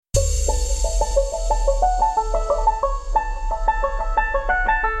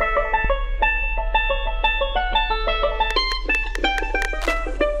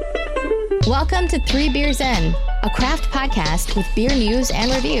to Three Beers In, a craft podcast with beer news and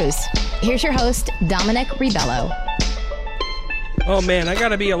reviews. Here's your host, Dominic Ribello. Oh man, I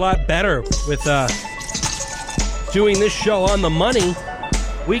gotta be a lot better with doing this show on the money,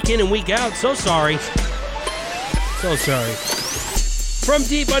 week in and week out. So sorry. So sorry. From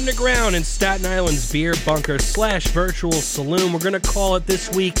deep underground in Staten Island's beer bunker / virtual saloon, we're gonna call it this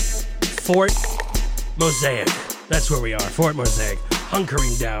week Fort Mosaic. That's where we are, Fort Mosaic,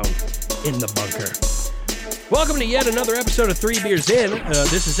 hunkering down in the bunker. Welcome to yet another episode of Three Beers In.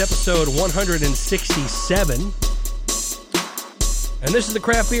 This is episode 167. And this is the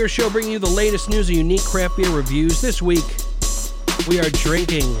Craft Beer Show, bringing you the latest news and unique craft beer reviews. This week, we are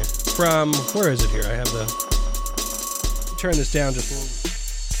drinking from, where is it here? I have the, turn this down just a little.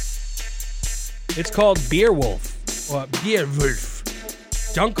 It's called Beerwolf, or Beerwolf.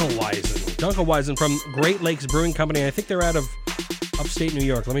 Dunkelweizen from Great Lakes Brewing Company. I think they're out of upstate New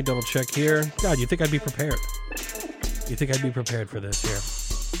York. Let me double check here. God, you think I'd be prepared? You think I'd be prepared for this here?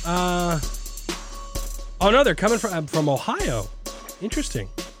 Oh no, they're coming from Ohio. Interesting.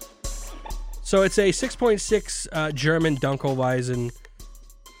 So it's a 6.6 German Dunkelweizen,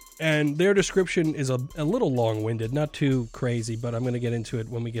 and their description is a little long-winded, not too crazy, but I'm going to get into it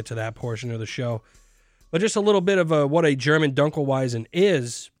when we get to that portion of the show. But just a little bit of what a German Dunkelweizen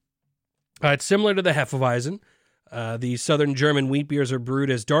is. It's similar to the Hefeweizen. The southern German wheat beers are brewed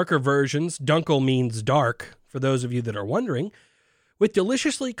as darker versions. Dunkel means dark, for those of you that are wondering, with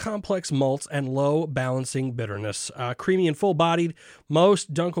deliciously complex malts and low balancing bitterness. Creamy and full-bodied,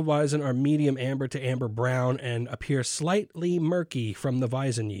 most Dunkelweizen are medium amber to amber brown and appear slightly murky from the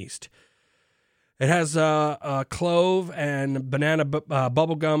Weizen yeast. It has clove and banana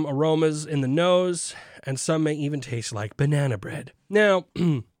bubblegum aromas in the nose, and some may even taste like banana bread. Now,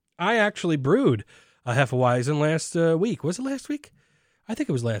 I actually brewed a Hefeweizen last week. Was it last week? I think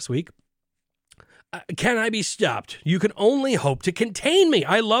it was last week. Can I be stopped? You can only hope to contain me.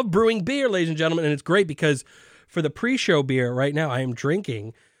 I love brewing beer, ladies and gentlemen, and it's great because for the pre-show beer right now, I am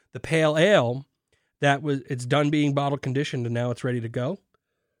drinking the pale ale it's done being bottle conditioned and now it's ready to go.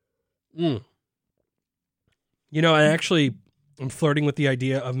 You know, I'm flirting with the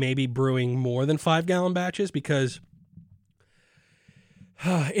idea of maybe brewing more than 5-gallon batches because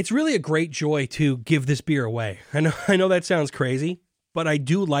it's really a great joy to give this beer away. I know that sounds crazy, but I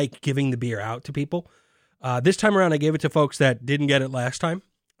do like giving the beer out to people. This time around, I gave it to folks that didn't get it last time,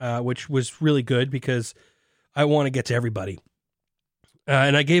 which was really good because I want to get to everybody.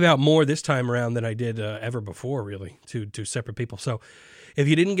 And I gave out more this time around than I did ever before, really, to separate people. So if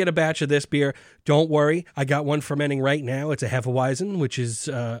you didn't get a batch of this beer, don't worry. I got one fermenting right now. It's a Hefeweizen, which is,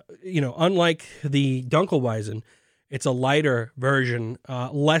 unlike the Dunkelweizen, it's a lighter version,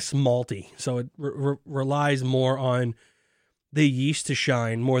 less malty. So it relies more on the yeast to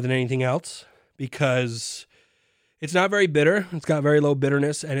shine more than anything else because it's not very bitter. It's got very low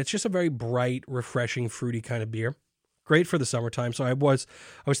bitterness, and it's just a very bright, refreshing, fruity kind of beer. Great for the summertime. So I was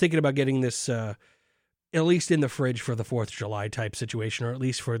thinking about getting this at least in the fridge for the 4th of July type situation, or at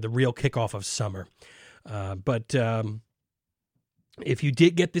least for the real kickoff of summer. But if you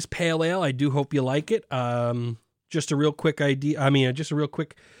did get this pale ale, I do hope you like it. Just a real quick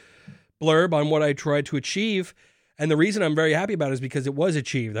blurb on what I tried to achieve. And the reason I'm very happy about it is because it was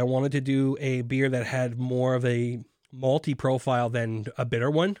achieved. I wanted to do a beer that had more of a malty profile than a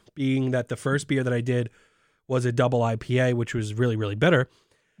bitter one, being that the first beer that I did was a double IPA, which was really, really bitter.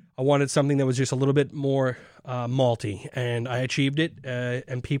 I wanted something that was just a little bit more malty, and I achieved it.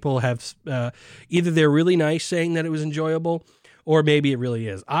 And people have either they're really nice saying that it was enjoyable, or maybe it really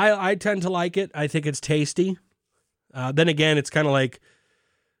is. I tend to like it. I think it's tasty. Then again, it's kind of like,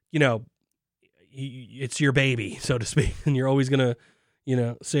 it's your baby, so to speak, and you're always going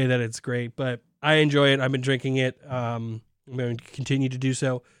to, say that it's great. But I enjoy it. I've been drinking it. I'm going to continue to do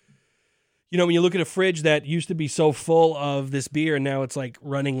so. When you look at a fridge that used to be so full of this beer and now it's like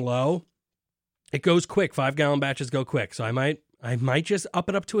running low, it goes quick. 5-gallon batches go quick. So I might just up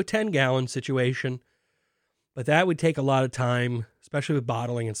it up to a 10-gallon situation, but that would take a lot of time, especially with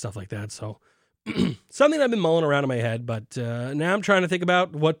bottling and stuff like that. So something I've been mulling around in my head, but now I'm trying to think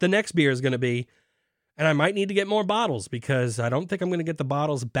about what the next beer is going to be. And I might need to get more bottles because I don't think I'm going to get the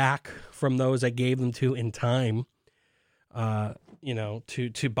bottles back from those I gave them to in time.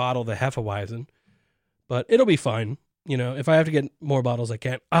 To bottle the Hefeweizen, but it'll be fine. If I have to get more bottles, I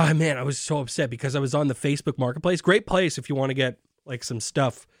can. Oh man, I was so upset because I was on the Facebook Marketplace. Great place if you want to get like some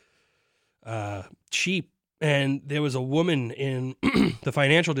stuff, cheap. And there was a woman in the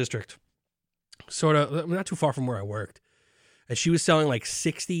financial district, sort of not too far from where I worked, and she was selling like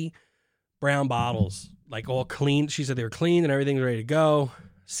 60 brown bottles, like all clean. She said they were clean and everything was ready to go.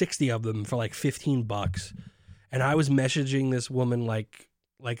 60 of them for like $15. And I was messaging this woman like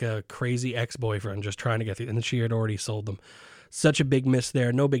a crazy ex-boyfriend, just trying to get through, and she had already sold them. Such a big miss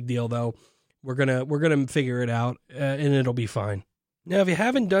there. No big deal though. We're gonna figure it out, and it'll be fine. Now, if you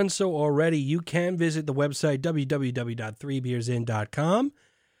haven't done so already, you can visit the website www.3beersin.com,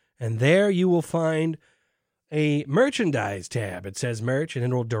 and there you will find a merchandise tab. It says merch, and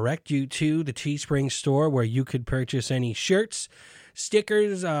it will direct you to the Teespring store where you could purchase any shirts,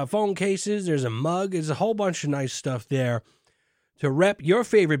 stickers, phone cases. There's a mug. There's a whole bunch of nice stuff there to rep your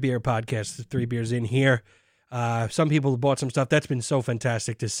favorite beer podcast, the 3 Beers In here. Some people bought some stuff. That's been so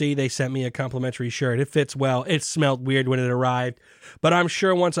fantastic to see. They sent me a complimentary shirt. It fits well. It smelled weird when it arrived, but I'm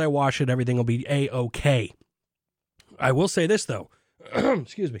sure once I wash it, everything will be A-okay. I will say this, though.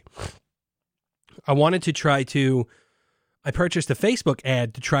 Excuse me. I purchased a Facebook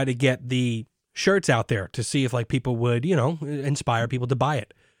ad to try to get the shirts out there to see if like people would, inspire people to buy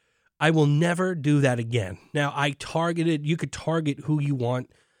it. I will never do that again. Now, you could target who you want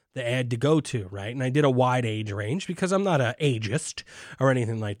the ad to go to, right? And I did a wide age range because I'm not an ageist or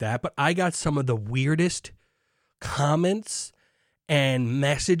anything like that, but I got some of the weirdest comments and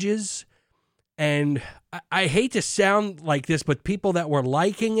messages, and I hate to sound like this, but people that were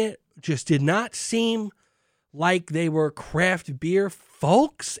liking it just did not seem like they were craft beer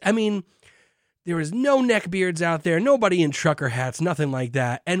folks. I mean, there was no neckbeards out there, nobody in trucker hats, nothing like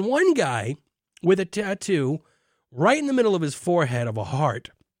that. And one guy with a tattoo right in the middle of his forehead of a heart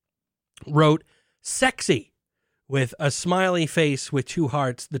wrote sexy with a smiley face with 2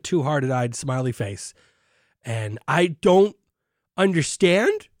 hearts, the 2-hearted-eyed smiley face. And I don't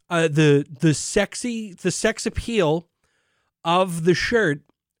understand the sex appeal of the shirt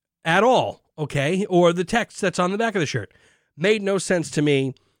at all, okay? Or the text that's on the back of the shirt. Made no sense to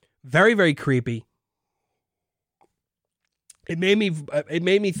me. Very, very creepy. It made me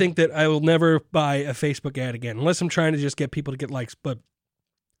think that I will never buy a Facebook ad again, unless I'm trying to just get people to get likes. But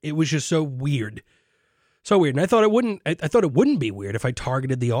it was just so weird. So weird. And I thought it wouldn't be weird if I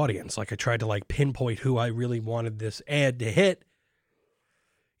targeted the audience. Like I tried to like pinpoint who I really wanted this ad to hit.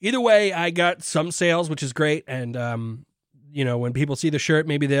 Either way, I got some sales, which is great. And, when people see the shirt,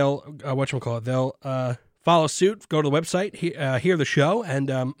 maybe they'll, they'll follow suit, go to the website, hear the show, and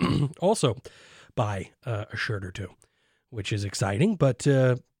also buy a shirt or two, which is exciting. But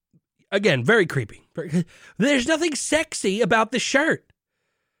again, very creepy. There's nothing sexy about the shirt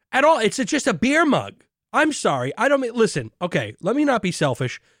at all. It's just a beer mug. I'm sorry. Listen, okay, let me not be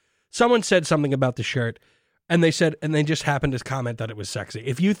selfish. Someone said something about the shirt, and they just happened to comment that it was sexy.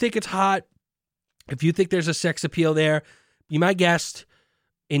 If you think it's hot, if you think there's a sex appeal there, be my guest.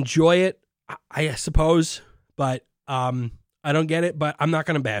 Enjoy it, I suppose, but I don't get it, but I'm not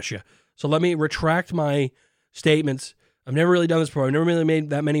going to bash you. So let me retract my statements. I've never really done this before. I've never really made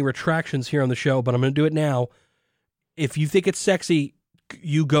that many retractions here on the show, but I'm going to do it now. If you think it's sexy,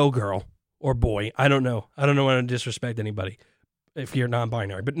 you go, girl or boy. I don't know. I don't want to disrespect anybody if you're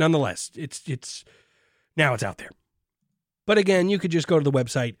non-binary, but nonetheless, it's now it's out there. But again, you could just go to the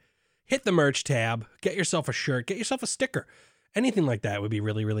website, hit the merch tab, get yourself a shirt, get yourself a sticker. Anything like that would be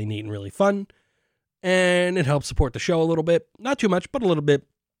really, really neat and really fun. And it helps support the show a little bit. Not too much, but a little bit.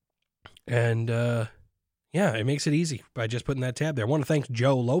 And it makes it easy by just putting that tab there. I want to thank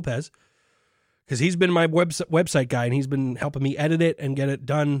Joe Lopez, because he's been my website guy, and he's been helping me edit it and get it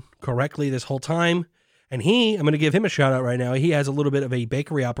done correctly this whole time. And I'm going to give him a shout out right now. He has a little bit of a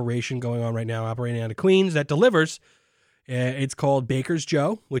bakery operation going on right now, operating out of Queens, that delivers. It's called Baker's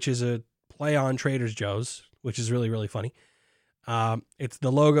Joe, which is a play on Trader Joe's, which is really, really funny. It's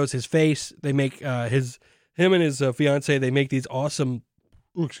the logo's his face. They make him and his fiance, they make these awesome,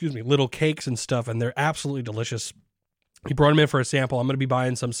 little cakes and stuff, and they're absolutely delicious. He brought them in for a sample. I'm going to be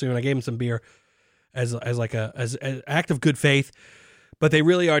buying some soon. I gave him some beer as an act of good faith, but they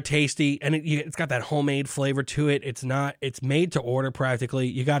really are tasty, and it's got that homemade flavor to it. It's made to order practically.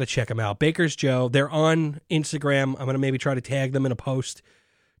 You got to check them out. Baker's Joe. They're on Instagram. I'm going to maybe try to tag them in a post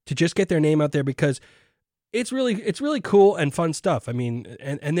to just get their name out there, because it's really cool and fun stuff. I mean,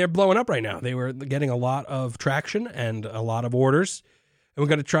 and they're blowing up right now. They were getting a lot of traction and a lot of orders, and we're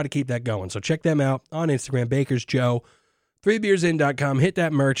going to try to keep that going. So check them out on Instagram, Baker's Joe. 3beersin.com. Hit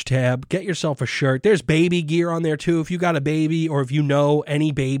that merch tab. Get yourself a shirt. There's baby gear on there too. If you got a baby, or if you know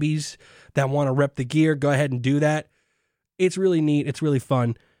any babies that want to rep the gear, go ahead and do that. It's really neat. It's really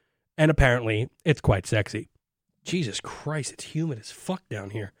fun. And apparently, it's quite sexy. Jesus Christ, it's humid as fuck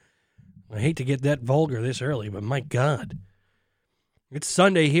down here. I hate to get that vulgar this early, but my God. It's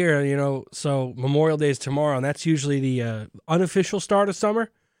Sunday here, so Memorial Day is tomorrow, and that's usually the unofficial start of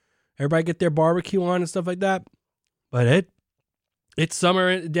summer. Everybody get their barbecue on and stuff like that. But It's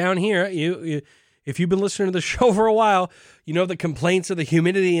summer down here. If you've been listening to the show for a while, you know the complaints of the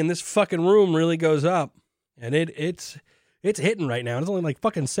humidity in this fucking room really goes up. And it's hitting right now. It's only like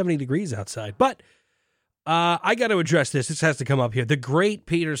fucking 70 degrees outside. But I got to address this. This has to come up here. The great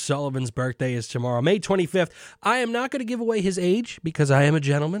Peter Sullivan's birthday is tomorrow, May 25th. I am not going to give away his age because I am a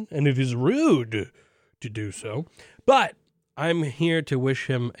gentleman and it is rude to do so. But I'm here to wish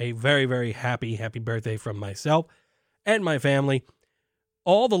him a very, very happy birthday from myself and my family.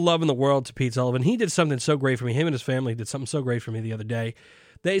 All the love in the world to Pete Sullivan. He did something so great for me. Him and his family did something so great for me the other day.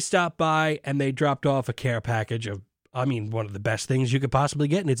 They stopped by and they dropped off a care package of, one of the best things you could possibly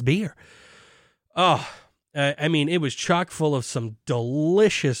get, and it's beer. Oh, it was chock full of some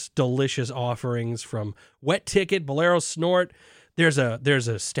delicious, delicious offerings from Wet Ticket, Bolero Snort. There's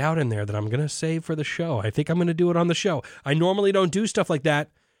a stout in there that I'm going to save for the show. I think I'm going to do it on the show. I normally don't do stuff like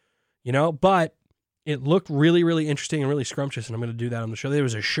that, but it looked really, really interesting and really scrumptious, and I'm going to do that on the show. There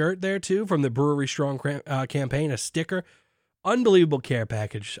was a shirt there, too, from the Brewery Strong campaign, a sticker. Unbelievable care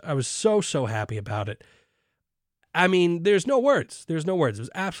package. I was so, so happy about it. There's no words. It was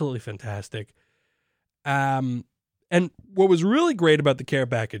absolutely fantastic. And what was really great about the care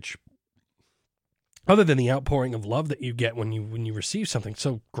package, other than the outpouring of love that you get when you receive something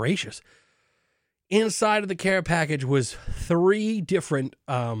so gracious, inside of the care package was 3 different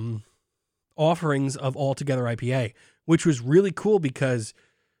offerings of Altogether IPA, which was really cool because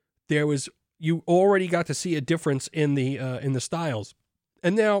you already got to see a difference in the styles.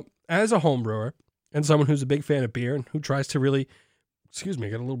 And now, as a home brewer and someone who's a big fan of beer and who tries to really, I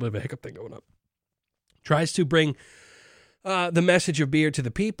got a little bit of a hiccup thing going up, tries to bring the message of beer to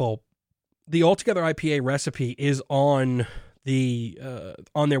the people, the Altogether IPA recipe is on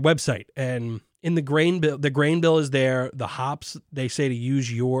their website. And in the grain bill is there. The hops, they say to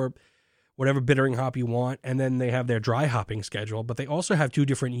use your whatever bittering hop you want, and then they have their dry hopping schedule, but they also have 2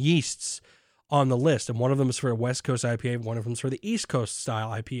 different yeasts on the list, and one of them is for a West Coast IPA, one of them is for the East Coast style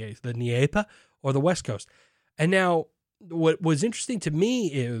IPAs, the NIEPA or the West Coast. And now, what was interesting to me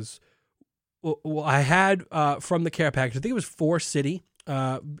is, I had from the care package, I think it was 4 City,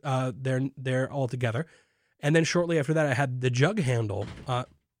 they're all together, and then shortly after that, I had the jug handle.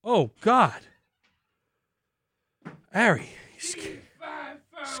 Oh God, Ari,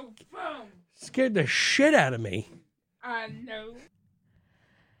 scared the shit out of me. I know.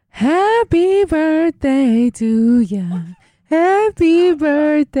 Happy birthday to ya. Happy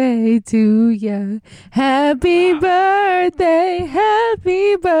birthday to ya. Happy birthday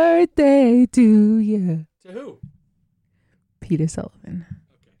to ya. To who? Peter Sullivan.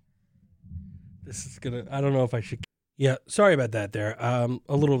 Okay. This is I don't know if I should. Yeah, sorry about that there. A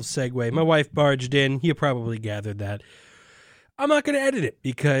little segue. My wife barged in. You probably gathered that. I'm not going to edit it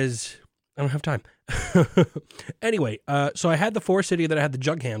because I don't have time. Anyway, so I had the 4 City that I had the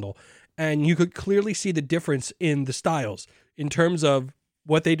jug handle, and you could clearly see the difference in the styles in terms of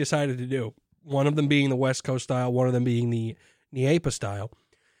what they decided to do. One of them being the West Coast style, one of them being the NIEPA style.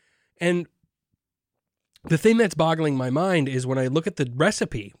 And the thing that's boggling my mind is when I look at the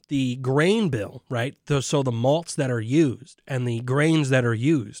recipe, the grain bill, right? So the malts that are used and the grains that are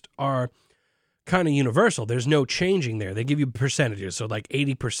used are kind of universal. There's no changing there. They give you percentages. So like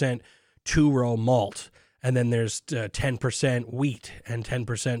 80% 2-row malt, and then there's 10% wheat and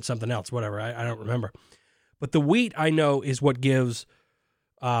 10% something else, whatever. I don't remember. But the wheat, I know, is what gives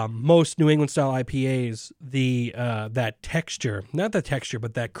most New England style IPAs that texture, not the texture,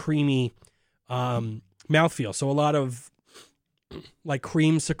 but that creamy mouthfeel. So a lot of like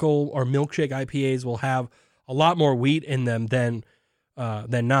creamsicle or milkshake IPAs will have a lot more wheat in them than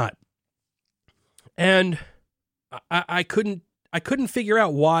not. And I couldn't figure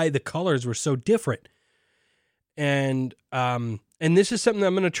out why the colors were so different. And this is something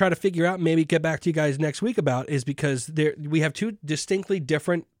I'm going to try to figure out, maybe get back to you guys next week about, is because we have 2 distinctly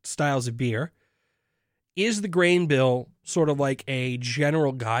different styles of beer. Is the grain bill sort of like a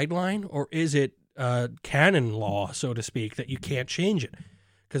general guideline, or is it canon law, so to speak, that you can't change it?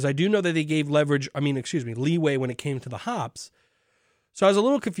 Because I do know that they gave leeway when it came to the hops. So I was a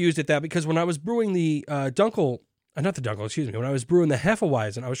little confused at that, because when I was brewing the when I was brewing the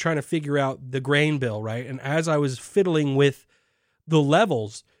Hefeweizen, I was trying to figure out the grain bill, right? And as I was fiddling with the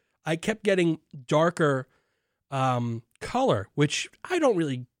levels, I kept getting darker color, which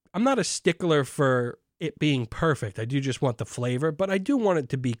I'm not a stickler for it being perfect. I do just want the flavor, but I do want it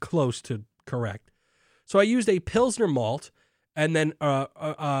to be close to correct. So I used a Pilsner malt and then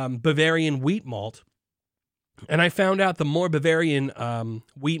Bavarian wheat malt. And I found out the more Bavarian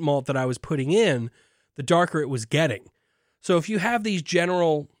wheat malt that I was putting in, the darker it was getting. So if you have these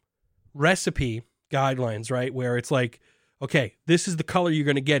general recipe guidelines, right, where it's like, okay, this is the color you're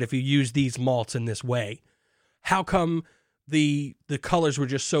going to get if you use these malts in this way. How come the colors were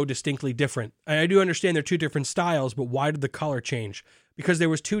just so distinctly different? I do understand they're two different styles, but why did the color change? Because there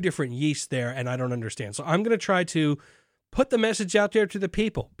was two different yeasts there, and I don't understand. So I'm going to try to put the message out there to the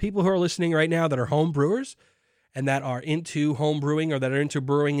people who are listening right now that are home brewers and that are into home brewing or that are into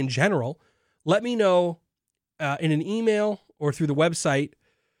brewing in general. Let me know in an email or through the website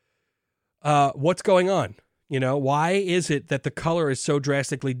what's going on. Why is it that the color is so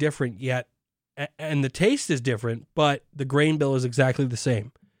drastically different yet and the taste is different, but the grain bill is exactly the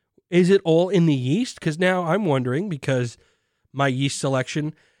same? Is it all in the yeast? Because now I'm wondering, because my yeast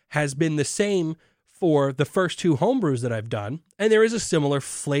selection has been the same for the first two homebrews that I've done, and there is a similar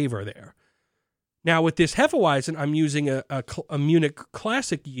flavor there. Now, with this Hefeweizen, I'm using a Munich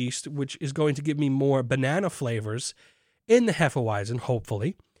Classic yeast, which is going to give me more banana flavors in the Hefeweizen,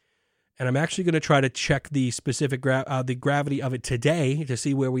 hopefully. And I'm actually going to try to check the specific the gravity of it today to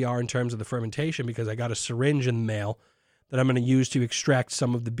see where we are in terms of the fermentation, because I got a syringe in the mail that I'm going to use to extract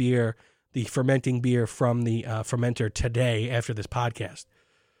some of the beer, the fermenting beer from the fermenter today after this podcast.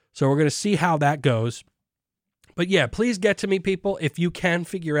 So we're going to see how that goes. But yeah, please get to me, people. If you can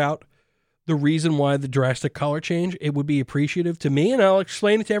figure out the reason why the drastic color change, it would be appreciative to me, and I'll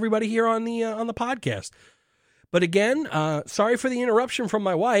explain it to everybody here on the podcast. But again, sorry for the interruption from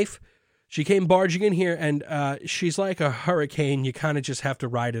my wife. She came barging in here, and she's like a hurricane. You kind of just have to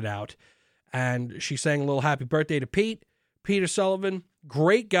ride it out. And she sang a little happy birthday to Peter Sullivan.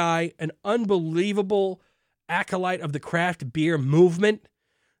 Great guy, an unbelievable acolyte of the craft beer movement.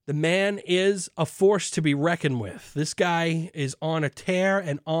 The man is a force to be reckoned with. This guy is on a tear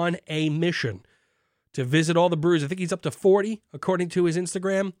and on a mission to visit all the brews. I think he's up to 40, according to his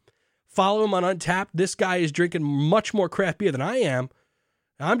Instagram. Follow him on Untappd. This guy is drinking much more craft beer than I am.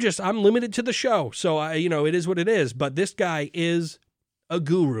 I'm limited to the show, so it is what it is. But this guy is a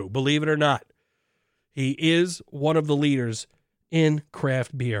guru, believe it or not. He is one of the leaders in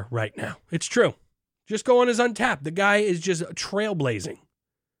craft beer right now. It's true. Just go on his Untappd. The guy is just trailblazing.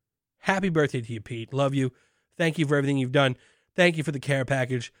 Happy birthday to you, Pete. Love you. Thank you for everything you've done. Thank you for the care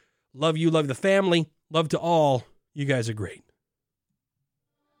package. Love you. Love the family. Love to all. You guys are great.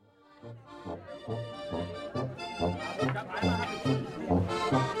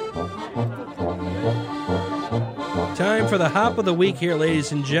 Time for the hop of the week here,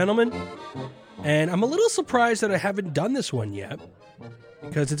 ladies and gentlemen. And I'm a little surprised that I haven't done this one yet,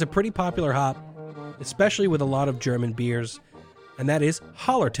 because it's a pretty popular hop, especially with a lot of German beers, and that is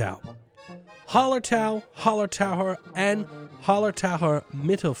Hallertau. Hallertau, Hallertauer, and Hallertauer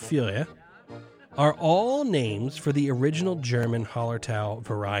Mittelfeuer are all names for the original German Hallertau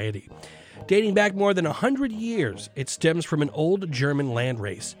variety. Dating back more than 100 years, it stems from an old German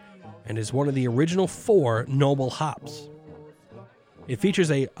landrace and is one of the original 4 noble hops. It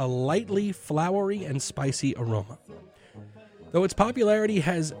features a lightly flowery and spicy aroma. Though its popularity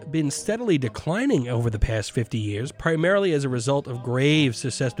has been steadily declining over the past 50 years, primarily as a result of grave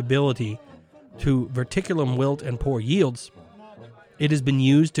susceptibility to verticillum wilt and poor yields, it has been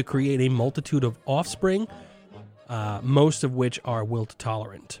used to create a multitude of offspring, most of which are wilt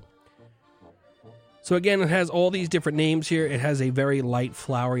tolerant. So again, it has all these different names here. It has a very light,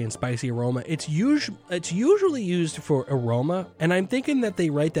 flowery, and spicy aroma. It's usually used for aroma, and I'm thinking that they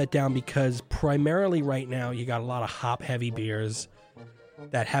write that down because primarily right now you got a lot of hop-heavy beers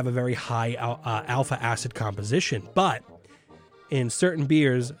that have a very high alpha acid composition. But in certain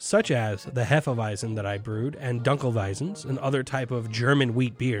beers, such as the Hefeweizen that I brewed, and Dunkelweizens, and other type of German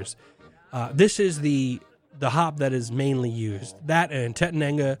wheat beers, this is the hop that is mainly used. That and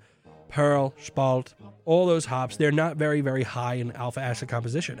Tettenenge, Pearl, Spalt, all those hops, they're not very, very high in alpha acid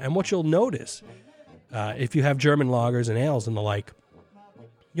composition. And what you'll notice, if you have German lagers and ales and the like,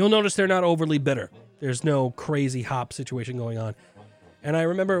 you'll notice they're not overly bitter. There's no crazy hop situation going on. And I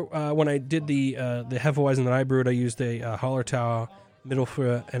remember when I did the Hefeweizen that I brewed, I used a Hallertau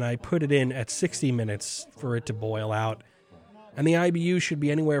Mittelfeuer, and I put it in at 60 minutes for it to boil out. And the IBU should be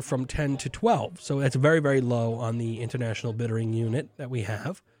anywhere from 10 to 12. So that's very, very low on the international bittering unit that we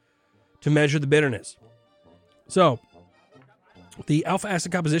have to measure the bitterness. So the alpha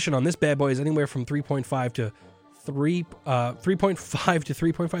acid composition on this bad boy is anywhere from 3.5 to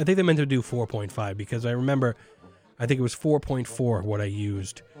 3.5. I think they meant to do 4.5 because I remember, I think it was 4.4 what I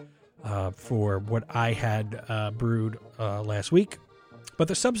used for what I had brewed last week. But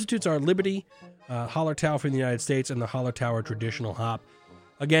the substitutes are Liberty, Hallertau from the United States, and the Hallertauer traditional hop.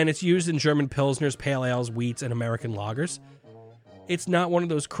 Again, it's used in German Pilsners, Pale Ales, Wheats, and American Lagers. It's not one of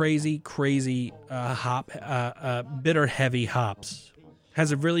those crazy hop, bitter heavy hops.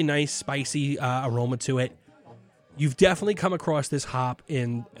 Has a really nice spicy aroma to it. you've definitely come across this hop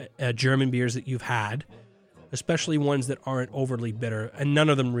in German beers that you've had, especially ones that aren't overly bitter, and none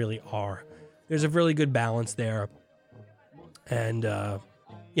of them really are. There's a really good balance there. And,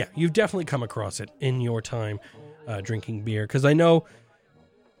 yeah, you've definitely come across it in your time drinking beer. Because I know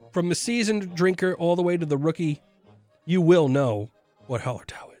from the seasoned drinker all the way to the rookie, you will know what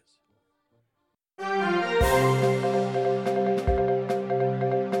Hallertau is.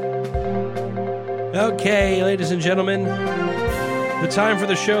 Okay, ladies and gentlemen, the time for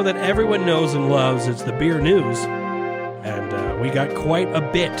the show that everyone knows and loves. It's the beer news. And we got quite a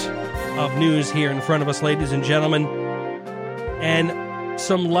bit of news here in front of us, ladies and gentlemen. And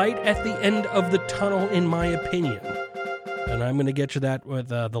some light at the end of the tunnel, in my opinion. And I'm going to get to that with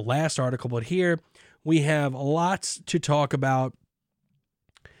the last article. But here we have lots to talk about.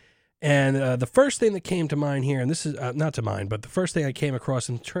 And the first thing that came to mind here, and this is not to mind, but the first thing I came across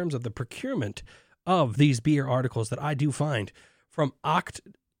in terms of the procurement of these beer articles that I do find from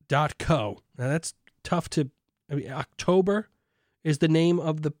Oct.co. Now that's tough to, October is the name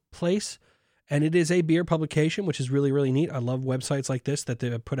of the place, and it is a beer publication, which is really, really neat. I love websites like this that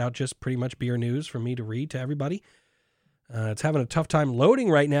they put out just pretty much beer news for me to read to everybody. It's having a tough time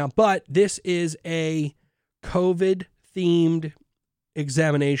loading right now, but this is a COVID-themed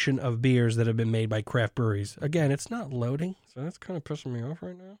examination of beers that have been made by craft breweries. Again, it's not loading, so that's kind of pissing me off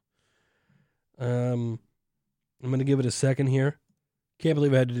right now. I'm going to give it a second here. Can't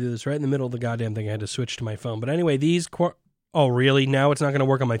believe I had to do this right in the middle of the goddamn thing. I had to switch to my phone. But anyway, oh, really? Now it's not going to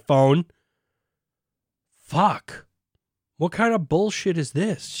work on my phone? Fuck. What kind of bullshit is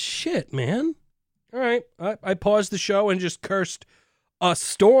this? Shit, man. All right. I paused the show and just cursed a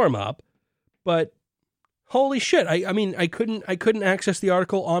storm up. But holy shit. I mean, I couldn't access the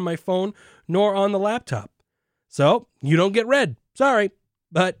article on my phone nor on the laptop. So you don't get read. Sorry.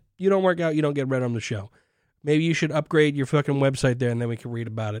 But you don't work out, you don't get read on the show. Maybe you should upgrade your fucking website there and then we can read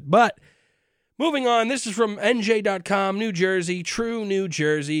about it. But moving on, this is from NJ.com, New Jersey, True New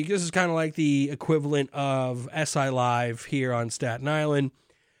Jersey. This is kind of like the equivalent of SI Live here on Staten Island.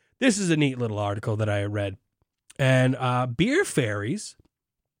 This is a neat little article that I read. And beer fairies,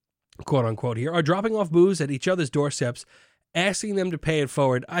 quote unquote here, are dropping off booze at each other's doorsteps, asking them to pay it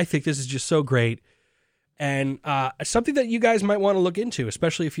forward. I think this is just so great. And something that you guys might want to look into,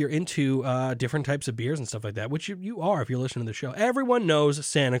 especially if you're into different types of beers and stuff like that, which you are if you're listening to the show. Everyone knows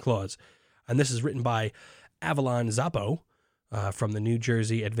Santa Claus. And this is written by Avalon Zappo from the New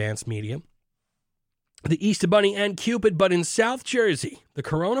Jersey Advanced Media. The Easter Bunny and Cupid, but in South Jersey, the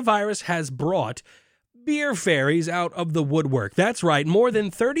coronavirus has brought beer fairies out of the woodwork. That's right. More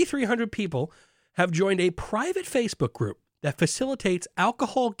than 3,300 people have joined a private Facebook group that facilitates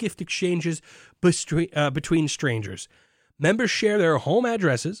alcohol gift exchanges between strangers. Members share their home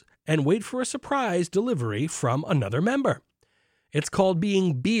addresses and wait for a surprise delivery from another member. It's called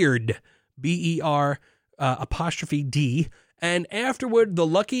Being Beard, B-E-R apostrophe D, and afterward, the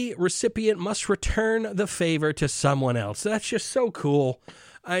lucky recipient must return the favor to someone else. That's just so cool.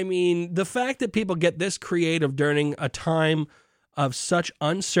 I mean, the fact that people get this creative during a time of such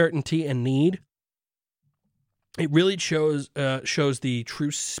uncertainty and need, it really shows the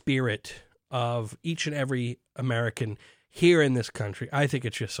true spirit of each and every American here in this country. I think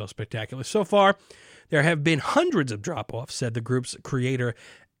it's just so spectacular. So far, there have been hundreds of drop-offs, said the group's creator,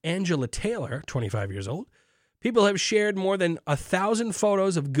 Angela Taylor, 25 years old. People have shared more than 1,000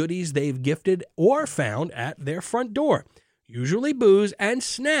 photos of goodies they've gifted or found at their front door, usually booze and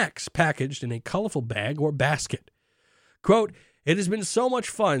snacks packaged in a colorful bag or basket. Quote, "It has been so much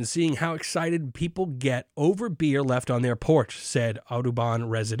fun seeing how excited people get over beer left on their porch," said the Audubon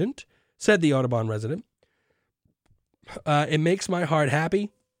resident. It makes my heart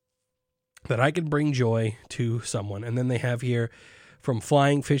happy that I can bring joy to someone. And then they have here from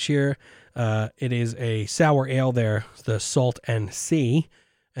Flying Fish here. It is a sour ale there, the Salt and Sea,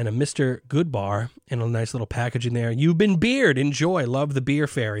 and a Mr. Goodbar in a nice little packaging there. You've been beered. Enjoy. Love the beer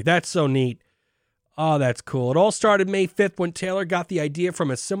fairy. That's so neat. Oh, that's cool. It all started May 5th when Taylor got the idea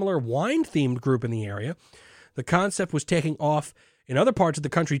from a similar wine-themed group in the area. The concept was taking off in other parts of the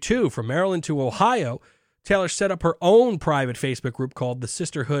country, too. From Maryland to Ohio, Taylor set up her own private Facebook group called the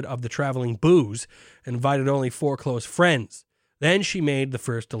Sisterhood of the Traveling Booze and invited only 4 close friends. Then she made the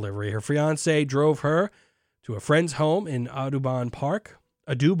first delivery. Her fiancé drove her to a friend's home in Audubon Park.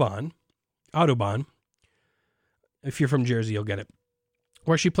 Audubon. If you're from Jersey, you'll get it.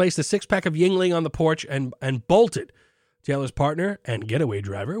 Where she placed a 6-pack of Yingling on the porch and bolted. Taylor's partner and getaway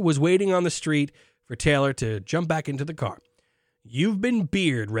driver was waiting on the street for Taylor to jump back into the car. "You've been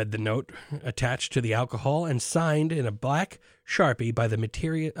beered," read the note attached to the alcohol and signed in a black Sharpie by the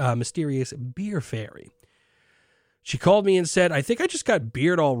mysterious beer fairy. She called me and said, I think I just got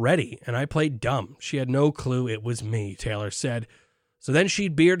beard already, and I played dumb. She had no clue it was me, Taylor said. So then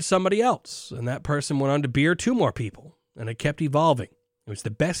she'd beard somebody else, and that person went on to beard 2 more people, and it kept evolving. It was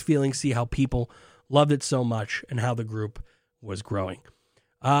the best feeling to see how people loved it so much and how the group was growing.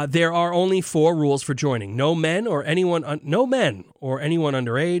 There are only 4 rules for joining. No men or anyone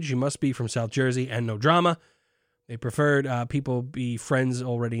underage. You must be from South Jersey, and no drama. They preferred people be friends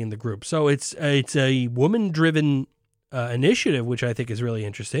already in the group. So it's a woman-driven initiative, which I think is really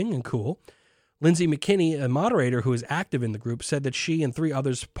interesting and cool. Lindsay McKinney, a moderator who is active in the group, said that she and 3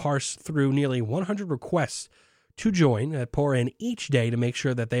 others parse through nearly 100 requests to join that pour in each day to make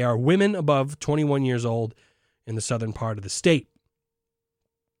sure that they are women above 21 years old in the southern part of the state.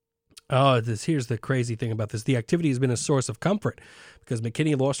 Here's the crazy thing about this. The activity has been a source of comfort because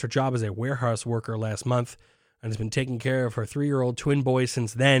McKinney lost her job as a warehouse worker last month and has been taking care of her 3-year-old twin boys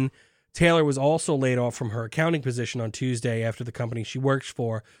since then. Taylor was also laid off from her accounting position on Tuesday after the company she works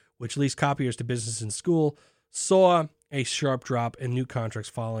for, which leased copiers to business and school, saw a sharp drop in new contracts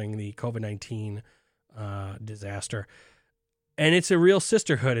following the COVID-19 disaster. And it's a real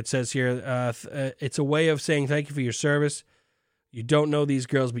sisterhood, it says here. It's a way of saying thank you for your service. You don't know these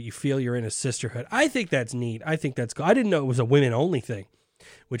girls, but you feel you're in a sisterhood. I think that's neat. I think that's cool. I didn't know it was a women-only thing,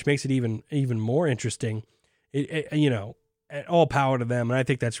 which makes it even more interesting. All power to them, and I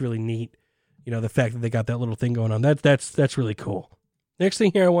think that's really neat. The fact that they got that little thing going on. That's really cool. Next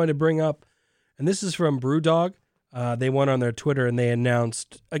thing here I wanted to bring up, and this is from BrewDog. They went on their Twitter and they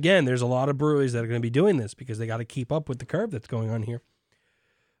announced, again, there's a lot of breweries that are going to be doing this because they got to keep up with the curve that's going on here.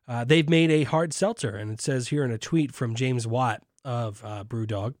 They've made a hard seltzer, and it says here in a tweet from James Watt of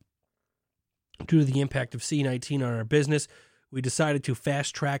BrewDog, due to the impact of C-19 on our business, we decided to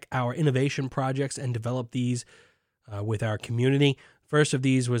fast-track our innovation projects and develop these with our community. First of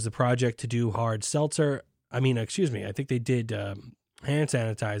these was the project to do hard seltzer. I think they did hand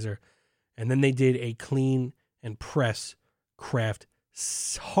sanitizer, and then they did a clean and press craft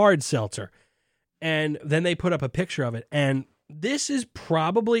hard seltzer. And then they put up a picture of it. And this is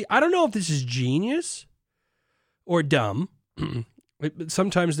probably, I don't know if this is genius or dumb.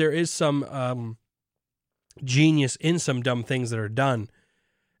 Sometimes there is some genius in some dumb things that are done.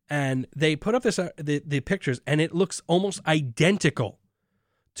 And they put up the pictures, and it looks almost identical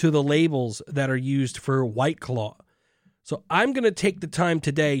to the labels that are used for White Claw. So I'm going to take the time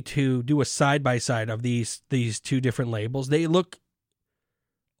today to do a side-by-side of these 2 different labels. They look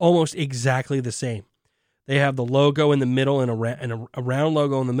almost exactly the same. They have the logo in the middle and a round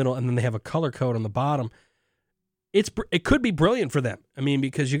logo in the middle, and then they have a color code on the bottom. It could be brilliant for them. I mean,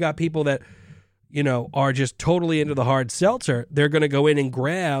 because you got people that, are just totally into the hard seltzer. They're going to go in and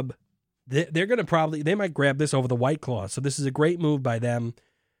grab, they might grab this over the White Claw. So this is a great move by them.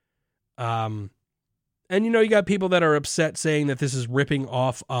 And you got people that are upset saying that this is ripping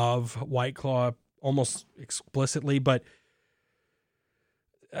off of White Claw almost explicitly, but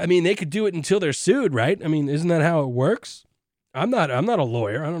I mean, they could do it until they're sued, right? I mean, isn't that how it works? I'm not a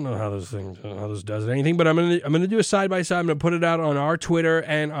lawyer. I don't know how this does anything, but I'm gonna do a side by side. I'm gonna put it out on our Twitter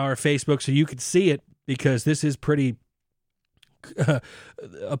and our Facebook so you can see it, because this is pretty,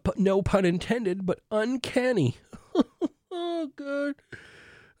 no pun intended, but uncanny. Oh God,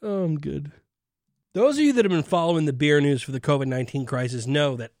 I'm good. Those of you that have been following the beer news for the COVID-19 crisis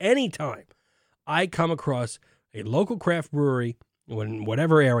know that anytime I come across a local craft brewery in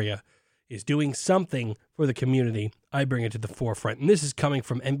whatever area is doing something for the community, I bring it to the forefront. And this is coming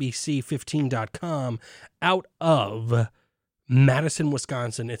from NBC15.com out of Madison,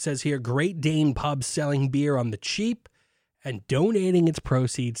 Wisconsin. It says here, Great Dane Pub selling beer on the cheap and donating its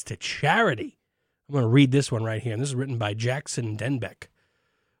proceeds to charity. I'm going to read this one right here. And this is written by Jackson Denbeck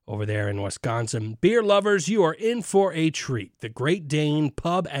over there in Wisconsin. Beer lovers, you are in for a treat. The Great Dane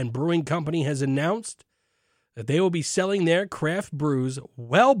Pub and Brewing Company has announced that they will be selling their craft brews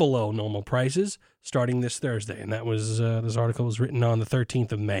well below normal prices starting this Thursday. And that was this article was written on the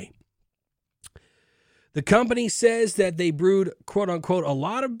 13th of May. The company says that they brewed, quote unquote, a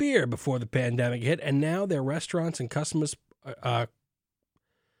lot of beer before the pandemic hit, and now their restaurants and customers are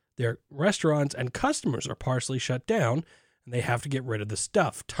partially shut down, and they have to get rid of the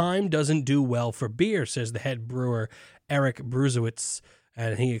stuff. Time doesn't do well for beer, says the head brewer Eric Bruzewitz,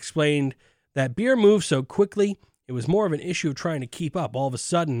 and he explained that beer moves so quickly, it was more of an issue of trying to keep up. All of a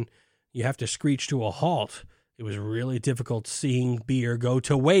sudden, you have to screech to a halt. It was really difficult seeing beer go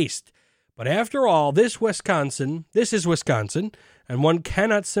to waste. But after all, this is Wisconsin, and one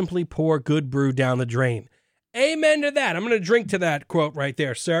cannot simply pour good brew down the drain. Amen to that. I'm going to drink to that quote right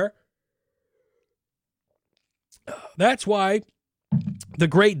there, sir. That's why the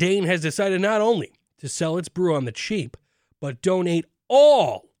Great Dane has decided not only to sell its brew on the cheap, but donate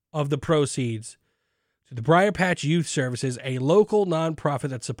all of the proceeds to the Briar Patch Youth Services, a local nonprofit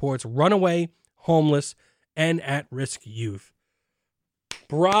that supports runaway, homeless, and at-risk youth.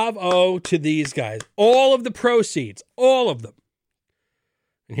 Bravo to these guys. All of the proceeds, all of them.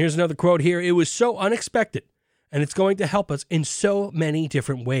 And here's another quote here. It was so unexpected, and it's going to help us in so many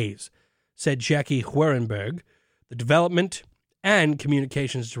different ways, said Jackie Huerenberg, the development and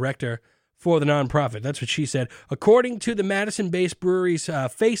communications director for the nonprofit. That's what she said. According to the Madison-based brewery's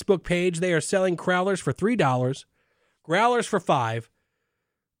Facebook page, they are selling crowlers for $3, growlers for $5,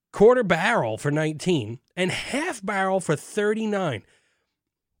 quarter barrel for $19, and half barrel for $39.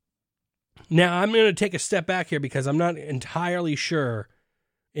 Now, I'm going to take a step back here because I'm not entirely sure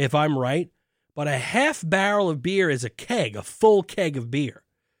if I'm right, but a half barrel of beer is a keg, a full keg of beer.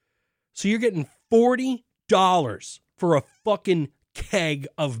 So you're getting $40 for a fucking keg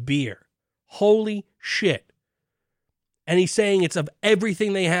of beer. Holy shit. And he's saying it's of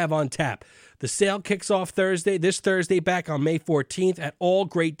everything they have on tap. The sale kicks off this Thursday, back on May 14th at all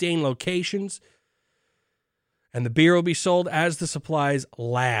Great Dane locations. And the beer will be sold as the supplies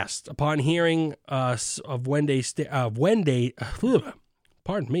last. Upon hearing upon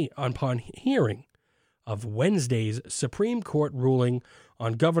hearing of Wednesday's Supreme Court ruling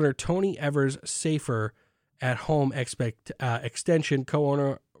on Governor Tony Evers' safer at-home extension,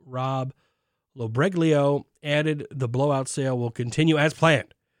 co-owner Rob Lobreglio added the blowout sale will continue as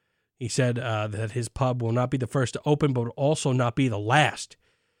planned. He said that his pub will not be the first to open, but will also not be the last.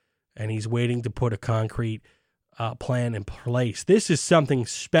 And he's waiting to put a concrete plan in place. This is something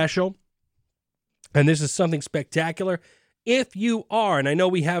special, and this is something spectacular. If you are, and I know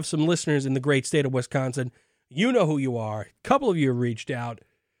we have some listeners in the great state of Wisconsin, you know who you are. A couple of you have reached out.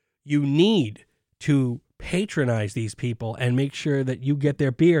 You need to patronize these people and make sure that you get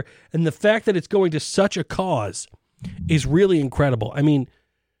their beer. And the fact that it's going to such a cause is really incredible. I mean,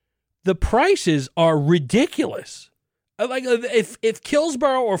 the prices are ridiculous. Like if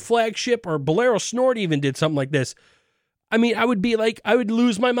Killsborough or Flagship or Bolero Snort even did something like this, I mean, I would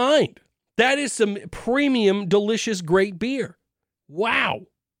lose my mind. That is some premium, delicious, great beer. Wow.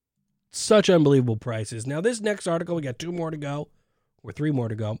 Such unbelievable prices. Now, this next article, we got 2 more to go, or 3 more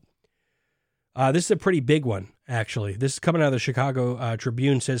to go. This is a pretty big one, actually. This is coming out of the Chicago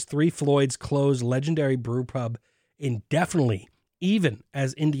Tribune. Says 3 Floyds close legendary brew pub indefinitely, even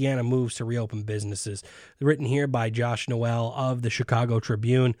as Indiana moves to reopen businesses. Written here by Josh Noel of the Chicago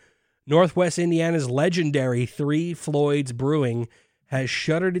Tribune. Northwest Indiana's legendary 3 Floyds Brewing has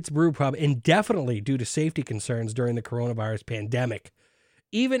shuttered its brew pub indefinitely due to safety concerns during the coronavirus pandemic.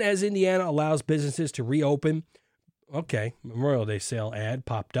 Even as Indiana allows businesses to reopen. Okay, Memorial Day sale ad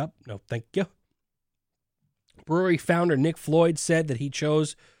popped up. No, thank you. Brewery founder Nick Floyd said that he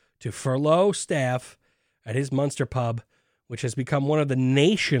chose to furlough staff at his Munster pub, which has become one of the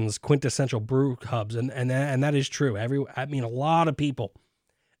nation's quintessential brew hubs, and that is true. A lot of people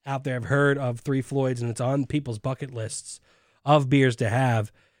out there have heard of 3 Floyds, and it's on people's bucket lists of beers to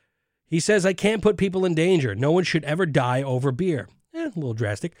have. He says, I can't put people in danger. No one should ever die over beer. A little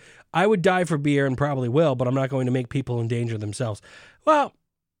drastic. I would die for beer and probably will, but I'm not going to make people endanger themselves. Well,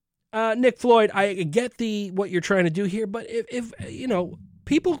 Nick Floyd, I get what you're trying to do here, but if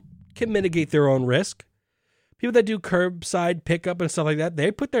people can mitigate their own risk. People that do curbside pickup and stuff like that,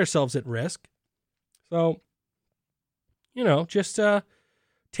 they put themselves at risk. So, just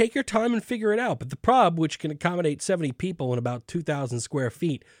take your time and figure it out. But the pub, which can accommodate 70 people in about 2,000 square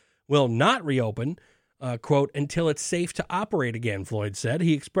feet, will not reopen, quote, until it's safe to operate again, Floyd said.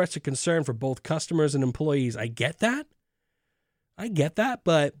 He expressed a concern for both customers and employees. I get that,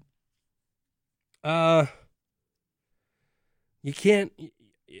 but you can't...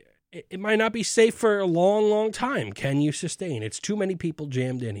 It might not be safe for a long, long time. Can you sustain? It's too many people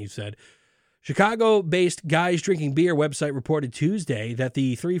jammed in, he said. Chicago-based Guys Drinking Beer website reported Tuesday that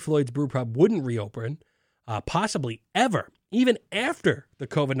the 3 Floyds Brew Pub wouldn't reopen, possibly ever, even after the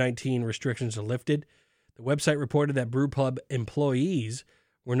COVID-19 restrictions are lifted. The website reported that brew pub employees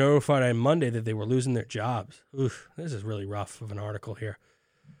were notified on Monday that they were losing their jobs. Oof, this is really rough of an article here.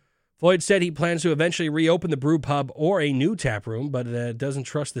 Floyd said he plans to eventually reopen the brew pub or a new tap room, but doesn't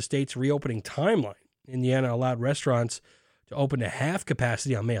trust the state's reopening timeline. Indiana allowed restaurants to open to half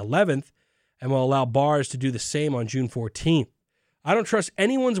capacity on May 11th and will allow bars to do the same on June 14th. I don't trust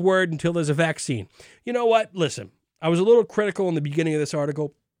anyone's word until there's a vaccine. You know what? Listen, I was a little critical in the beginning of this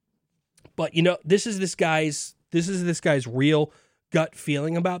article, but this is this guy's real gut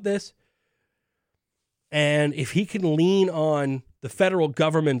feeling about this. And if he can lean on the federal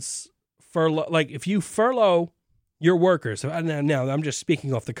government's furlough, like if you furlough your workers, now I'm just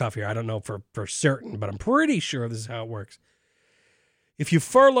speaking off the cuff here. I don't know for certain, but I'm pretty sure this is how it works. If you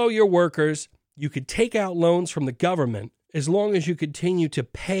furlough your workers, you could take out loans from the government as long as you continue to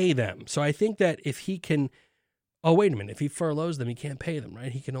pay them. So I think that if he can, oh, wait a minute, if he furloughs them, he can't pay them,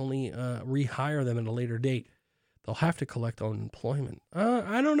 right? He can only rehire them at a later date. They'll have to collect unemployment.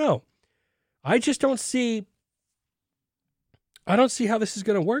 I don't know. I just don't see how this is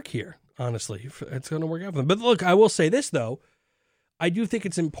going to work here, honestly. It's going to work out for them. But look, I will say this, though. I do think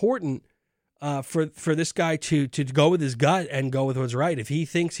it's important for this guy to go with his gut and go with what's right. If he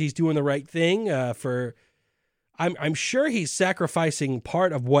thinks he's doing the right thing I'm sure he's sacrificing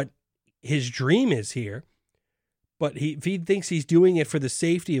part of what his dream is here. But if he thinks he's doing it for the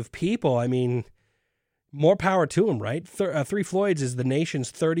safety of people, I mean, more power to him, right? Three Floyds is the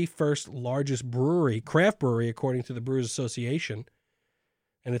nation's 31st largest craft brewery, according to the Brewers Association.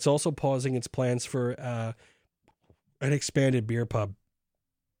 And it's also pausing its plans for an expanded beer pub.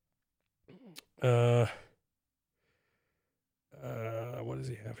 What does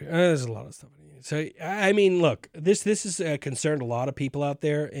he have here? There's a lot of stuff. So, I mean, look, this is concerned a lot of people out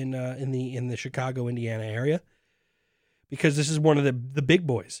there in the Chicago, Indiana area, because this is one of the big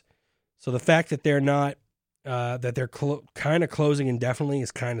boys. So the fact that they're not, that they're kind of closing indefinitely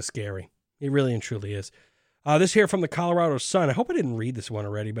is kind of scary. It really and truly is. This here from the Colorado Sun. I hope I didn't read this one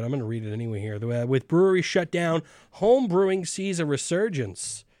already, but I'm going to read it anyway here. With breweries shut down, home brewing sees a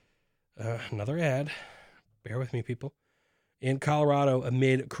resurgence. Another ad. Bear with me, people. In Colorado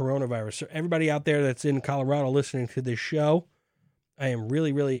amid coronavirus. So everybody out there that's in Colorado listening to this show, I am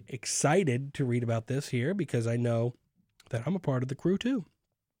really, really excited to read about this here because I know that I'm a part of the crew too.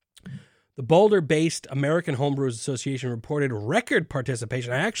 The Boulder-based American Homebrewers Association reported record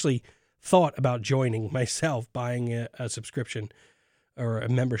participation. I actually thought about joining myself, buying a subscription or a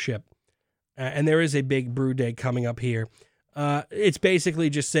membership. And there is a big brew day coming up here. It's basically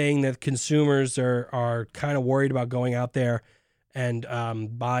just saying that consumers are kind of worried about going out there and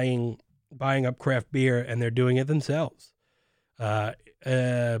buying up craft beer, and they're doing it themselves. And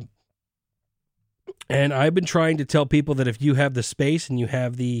I've been trying to tell people that if you have the space and you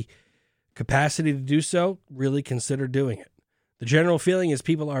have the capacity to do so, really consider doing it. The general feeling is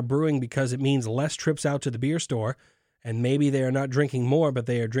people are brewing because it means less trips out to the beer store, and maybe they are not drinking more, but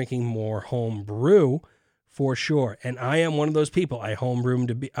they are drinking more home brew for sure. And I am one of those people. I homebrewed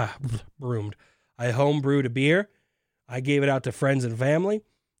a beer. I gave it out to friends and family,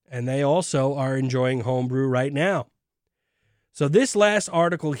 and they also are enjoying homebrew right now. So this last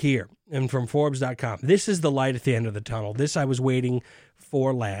article here, and from Forbes.com, this is the light at the end of the tunnel. This I was waiting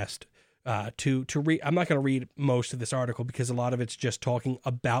for last to read. I'm not going to read most of this article because a lot of it's just talking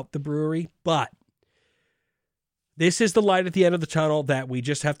about the brewery, but this is the light at the end of the tunnel that we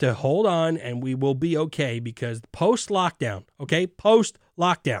just have to hold on and we will be okay because post-lockdown,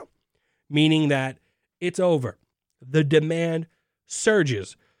 meaning that it's over. The demand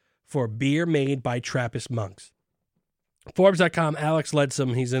surges for beer made by Trappist monks. Forbes.com, Alex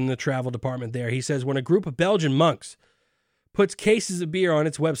Leadsom, he's in the travel department there. He says, when a group of Belgian monks puts cases of beer on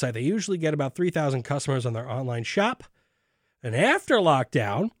its website, they usually get about 3,000 customers on their online shop. And after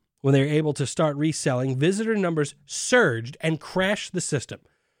lockdown, when they were able to start reselling, visitor numbers surged and crashed the system.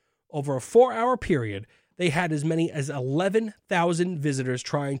 Over a 4-hour period, they had as many as 11,000 visitors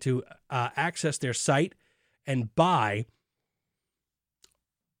trying to access their site and buy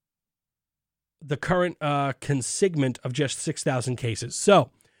the current consignment of just 6,000 cases.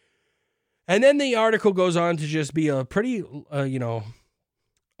 So, and then the article goes on to just be a pretty,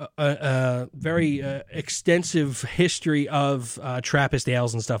 very extensive history of Trappist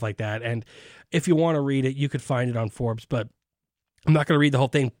ales and stuff like that. And if you want to read it, you could find it on Forbes, but I'm not going to read the whole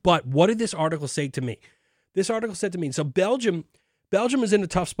thing. But what did this article say to me? This article said to me, so Belgium is in a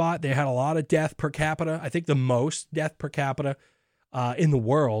tough spot. They had a lot of death per capita. I think the most death per capita in the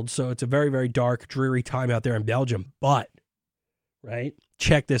world. So it's a very, very dark, dreary time out there in Belgium. But, right,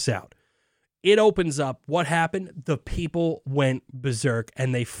 check this out. It opens up. What happened? The people went berserk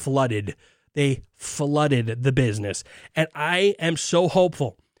and they flooded the business. And I am so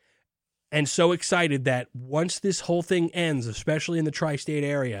hopeful and so excited that once this whole thing ends, especially in the tri-state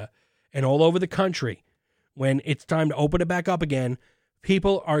area and all over the country, when it's time to open it back up again,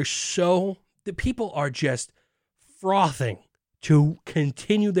 people are just frothing to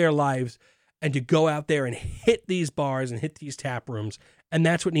continue their lives and to go out there and hit these bars and hit these tap rooms. And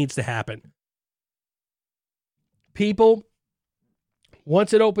that's what needs to happen. People,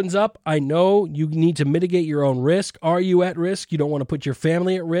 once it opens up, I know you need to mitigate your own risk. Are you at risk? You don't want to put your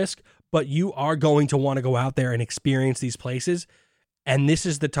family at risk, but you are going to want to go out there and experience these places. And this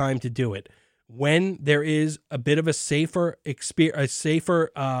is the time to do it. when there is a bit of a safer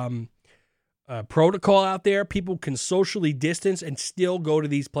protocol out there, people can socially distance and still go to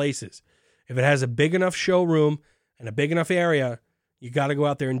these places. If it has a big enough showroom and a big enough area, you got to go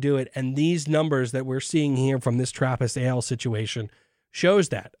out there and do it. And these numbers that we're seeing here from this Trappist Ale situation shows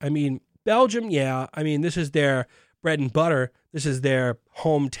that. I mean, Belgium, yeah. I mean, this is their bread and butter. This is their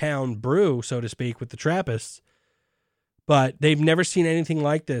hometown brew, so to speak, with the Trappists. But they've never seen anything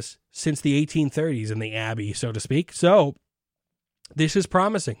like this since the 1830s in the Abbey, so to speak. So this is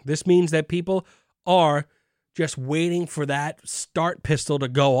promising. This means that people are just waiting for that start pistol to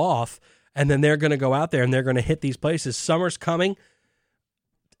go off, and then they're going to go out there and they're going to hit these places. Summer's coming,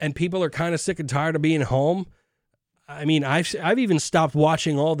 and people are kind of sick and tired of being home. I mean, I've even stopped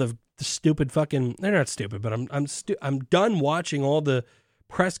watching all the stupid fucking. They're not stupid, but I'm done watching all the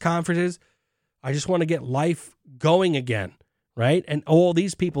press conferences. I just want to get life going again, right? And all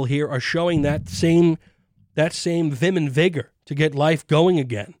these people here are showing that same vim and vigor to get life going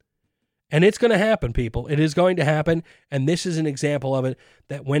again. And it's going to happen, people. It is going to happen. And this is an example of it,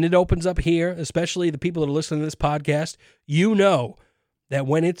 that when it opens up here, especially the people that are listening to this podcast, you know that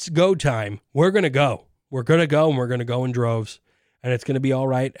when it's go time, we're going to go. We're going to go, and we're going to go in droves. And it's going to be all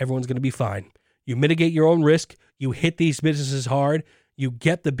right. Everyone's going to be fine. You mitigate your own risk. You hit these businesses hard. You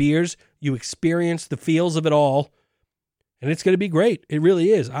get the beers. You experience the feels of it all. And it's going to be great. It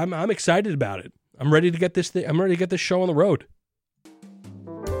really is. I'm excited about it. I'm ready to get this thing. I'm ready to get this show on the road.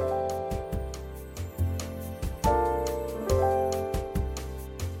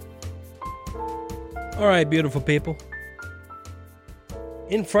 All right, beautiful people.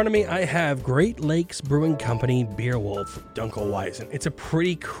 In front of me, I have Great Lakes Brewing Company Beer Wolf Dunkelweizen. It's a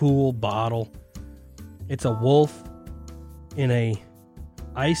pretty cool bottle. It's a wolf in a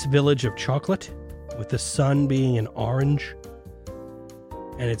ice village of chocolate, with the sun being an orange.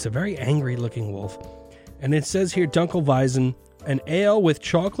 And it's a very angry looking wolf. And it says here, Dunkelweizen, an ale with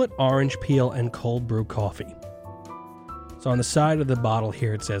chocolate, orange peel, and cold brew coffee. So on the side of the bottle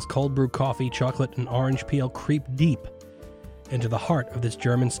here, it says, cold brew coffee, chocolate, and orange peel creep deep into the heart of this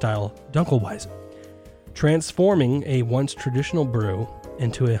German-style Dunkelweizen, transforming a once traditional brew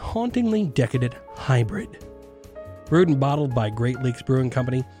into a hauntingly decadent hybrid. Brewed and bottled by Great Lakes Brewing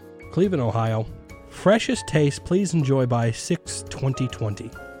Company, Cleveland, Ohio. Freshest taste, please enjoy by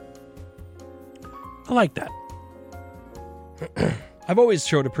 6/20/20. I like that. I've always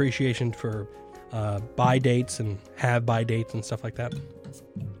showed appreciation for buy dates and have buy dates and stuff like that.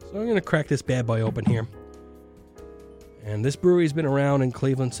 So I'm going to crack this bad boy open here. And this brewery's been around in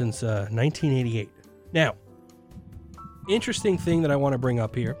Cleveland since 1988. Now, interesting thing that I want to bring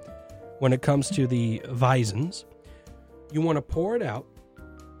up here when it comes to the Weizens, you want to pour it out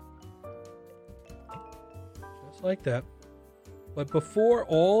just like that. But before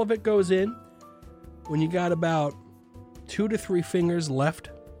all of it goes in, when you got about 2 to 3 fingers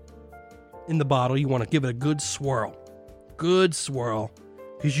left in the bottle, you want to give it a good swirl. Good swirl.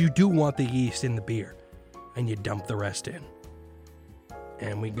 Because you do want the yeast in the beer. And you dump the rest in.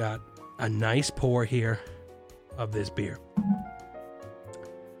 And we got a nice pour here of this beer.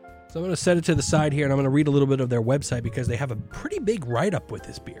 So I'm going to set it to the side here, and I'm going to read a little bit of their website because they have a pretty big write-up with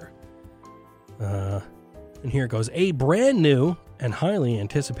this beer. And here it goes. A brand new and highly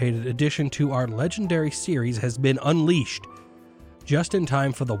anticipated addition to our legendary series has been unleashed just in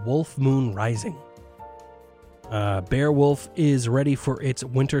time for the Wolf Moon Rising. Beowulf is ready for its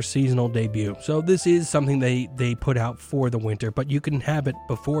winter seasonal debut. So this is something they put out for the winter, but you can have it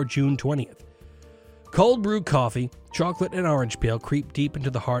before June 20th. Cold brew coffee, chocolate, and orange peel creep deep into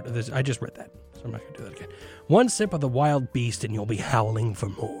the heart of this. I just read that, so I'm not going to do that again. One sip of the wild beast and you'll be howling for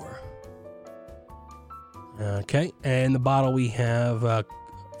more. Okay, and the bottle we have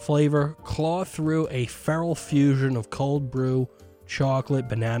flavor, claw through a feral fusion of cold brew, chocolate,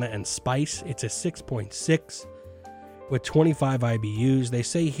 banana, and spice. It's a 6.6 with 25 IBUs. They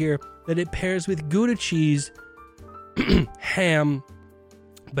say here that it pairs with Gouda cheese, ham,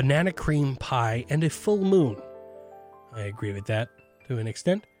 banana cream pie, and a full moon. I agree with that to an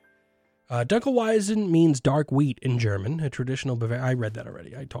extent. Dunkelweizen means dark wheat in German, a traditional Bavarian. I read that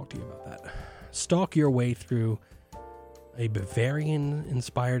already. I talked to you about that. Stalk your way through a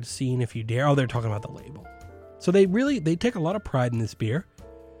Bavarian-inspired scene if you dare. Oh, they're talking about the label. So they take a lot of pride in this beer.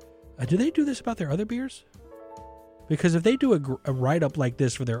 Do they do this about their other beers? Because if they do a write-up like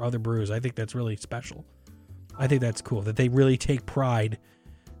this for their other brews, I think that's really special. I think that's cool, that they really take pride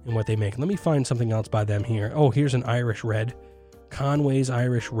in what they make. Let me find something else by them here. Oh, here's an Irish Red. Conway's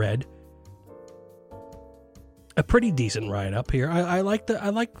Irish Red. A pretty decent write-up here. I like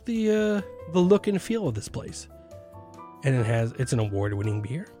the look and feel of this place. And it's an award-winning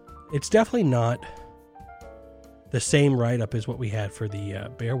beer. It's definitely not the same write-up as what we had for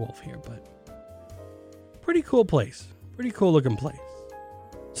the Beowulf here, but pretty cool place. Pretty cool looking place.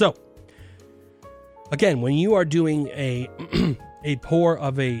 So, again, when you are doing a a pour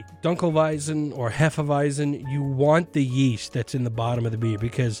of a Dunkelweizen or Hefeweizen, you want the yeast that's in the bottom of the beer,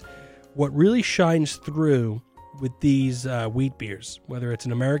 because what really shines through with these wheat beers, whether it's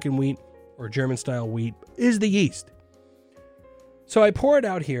an American wheat or German-style wheat, is the yeast. So I pour it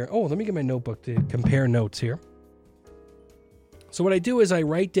out here. Oh, let me get my notebook to compare notes here. So what I do is I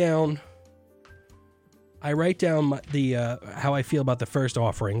write down the how I feel about the first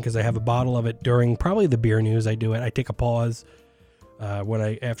offering, because I have a bottle of it during probably the beer news. I do it. I take a pause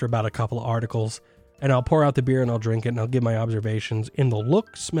after about a couple of articles, and I'll pour out the beer and I'll drink it and I'll give my observations in the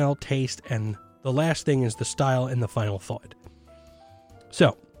look, smell, taste, and the last thing is the style and the final thought.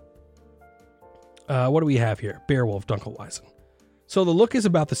 So, what do we have here? Beowulf Dunkelweizen. So the look is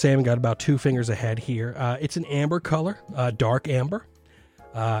about the same. Got about 2 fingers ahead here. It's an amber color, dark amber.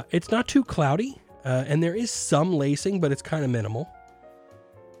 It's not too cloudy, and there is some lacing, but it's kind of minimal.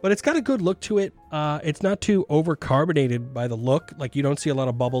 But it's got a good look to it. It's not too over-carbonated by the look. Like, you don't see a lot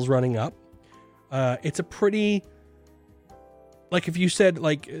of bubbles running up. It's a pretty... Like, if you said,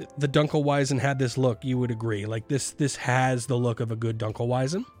 like, the Dunkelweizen had this look, you would agree. Like, this has the look of a good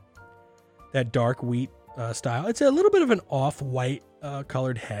Dunkelweizen. That dark wheat style. It's a little bit of an off-white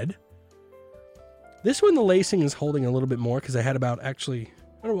colored head. This one, the lacing is holding a little bit more, because I had about, actually,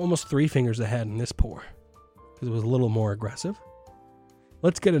 almost 3 fingers ahead in this pour, because it was a little more aggressive.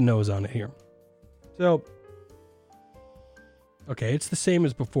 Let's get a nose on it here. So, okay, it's the same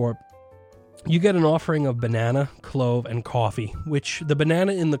as before. You get an offering of banana, clove, and coffee, which the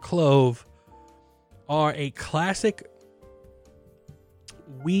banana and the clove are a classic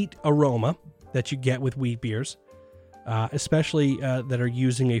wheat aroma that you get with wheat beers, especially that are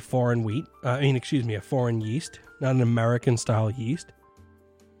using a foreign wheat. A foreign yeast, not an American-style yeast.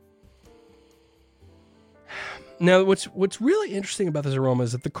 Now, what's really interesting about this aroma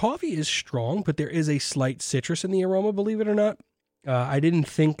is that the coffee is strong, but there is a slight citrus in the aroma, believe it or not. I didn't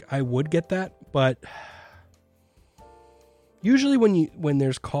think I would get that, but usually when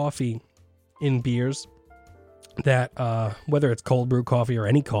there's coffee in beers, that whether it's cold brew coffee or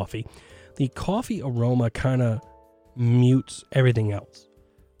any coffee, the coffee aroma kind of mutes everything else.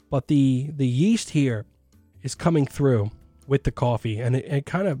 But the yeast here is coming through with the coffee, and it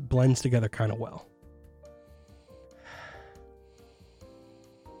kind of blends together kind of well.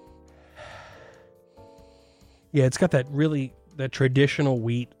 Yeah, it's got that traditional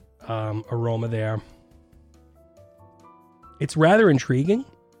wheat aroma there. It's rather intriguing.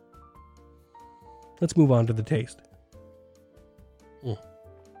 Let's move on to the taste.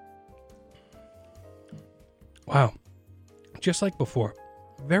 Wow. Just like before.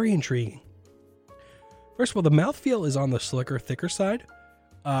 Very intriguing. First of all, the mouthfeel is on the slicker, thicker side.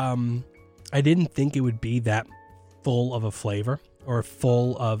 I didn't think it would be that full of a flavor or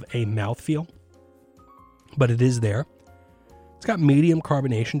full of a mouthfeel, but it is there. It's got medium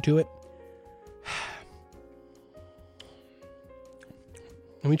carbonation to it.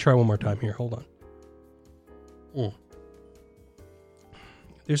 Let me try one more time here. Hold on.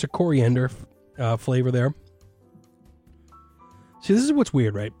 There's a coriander flavor there. See, this is what's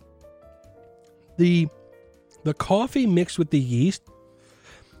weird, right? The coffee mixed with the yeast,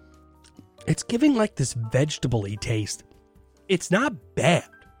 it's giving like this vegetable-y taste. It's not bad,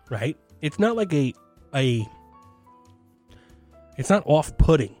 right? It's not like it's not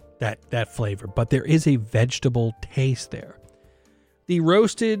off-putting, that flavor, but there is a vegetable taste there. The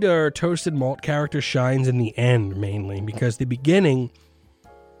roasted or toasted malt character shines in the end, mainly, because the beginning,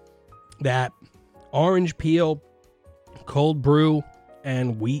 that orange peel, cold brew,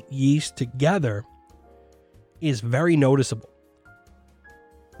 and wheat yeast together is very noticeable.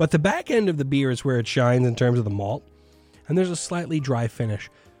 But the back end of the beer is where it shines in terms of the malt, and there's a slightly dry finish.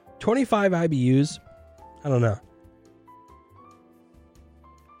 25 IBUs, I don't know.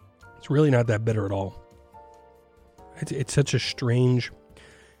 It's really not that bitter at all. It's such a strange...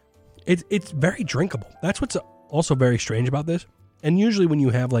 It's very drinkable. That's what's also very strange about this. And usually when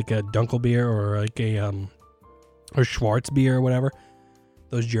you have like a Dunkel beer or like or Schwarz beer or whatever,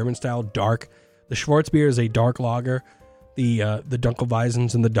 those German style dark, the Schwarz beer is a dark lager. The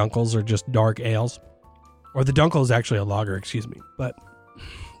Dunkelweizens and the Dunkels are just dark ales. Or the Dunkel is actually a lager, excuse me. But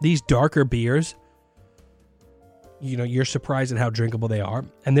these darker beers, you know, you're surprised at how drinkable they are.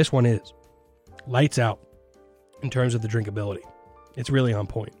 And this one is. Lights out in terms of the drinkability. It's really on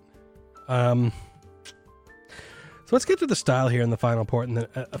point. So let's get to the style here in the final part and the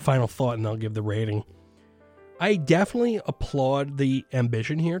final thought, and I'll give the rating. I definitely applaud the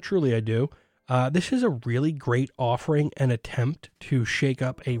ambition here. Truly, I do. This is a really great offering and attempt to shake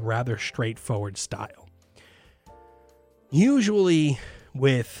up a rather straightforward style. Usually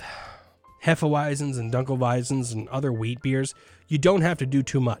with Hefeweizens and Dunkelweizens and other wheat beers, you don't have to do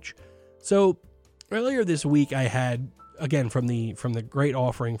too much. So earlier this week, I had, again, from the great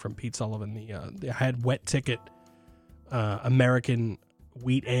offering from Pete Sullivan, I had Wet Ticket American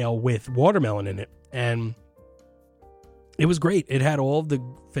wheat ale with watermelon in it, and it was great. It had all of the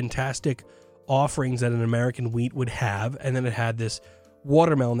fantastic offerings that an American wheat would have, and then it had this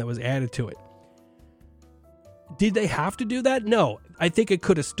watermelon that was added to it. Did they have to do that? No. I think it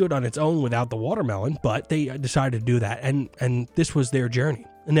could have stood on its own without the watermelon, but they decided to do that, and this was their journey.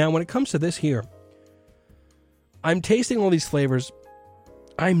 And now when it comes to this here, I'm tasting all these flavors.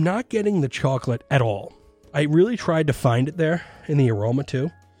 I'm not getting the chocolate at all. I really tried to find it there in the aroma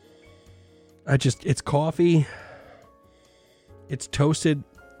too. It's coffee. It's toasted,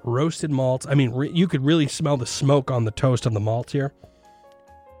 roasted malts. I mean, you could really smell the smoke on the toast of the malts here.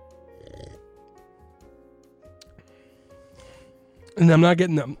 And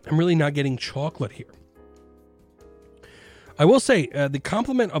I'm really not getting chocolate here. I will say, the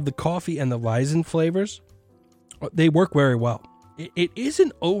complement of the coffee and the Weizen flavors, they work very well. It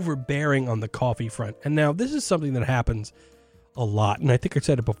isn't overbearing on the coffee front. And now this is something that happens a lot. And I think I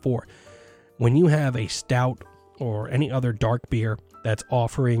said it before. When you have a stout or any other dark beer that's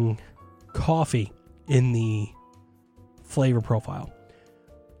offering coffee in the flavor profile,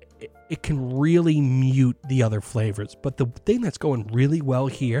 it can really mute the other flavors. But the thing that's going really well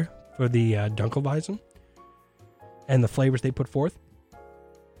here for the Dunkelweizen and the flavors they put forth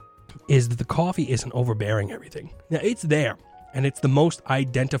is that the coffee isn't overbearing everything. Now, it's there, and it's the most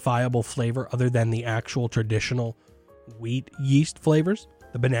identifiable flavor other than the actual traditional wheat yeast flavors,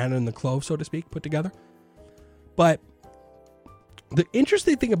 the banana and the clove, so to speak, put together. But the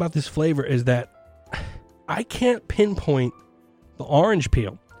interesting thing about this flavor is that I can't pinpoint the orange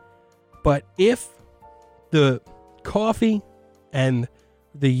peel. But if the coffee and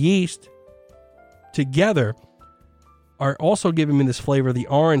the yeast together are also giving me this flavor of the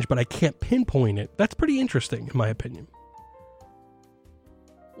orange, but I can't pinpoint it, that's pretty interesting, in my opinion.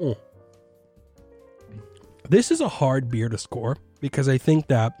 This is a hard beer to score because I think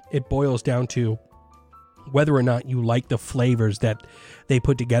that it boils down to whether or not you like the flavors that they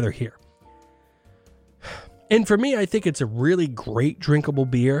put together here. And for me, I think it's a really great drinkable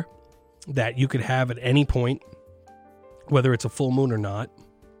beer that you could have at any point, whether it's a full moon or not.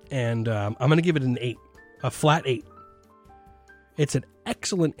 And I'm going to give it an 8, a flat 8. It's an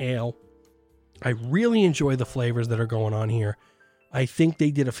excellent ale. I really enjoy the flavors that are going on here. I think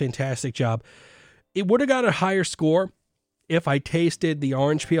they did a fantastic job. It would have got a higher score if I tasted the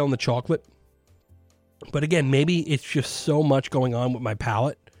orange peel and the chocolate. But again, maybe it's just so much going on with my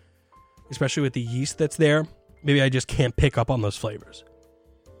palate, especially with the yeast that's there. Maybe I just can't pick up on those flavors.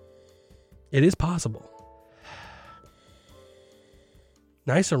 It is possible.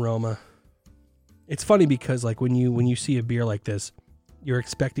 Nice aroma. It's funny because like when you see a beer like this, you're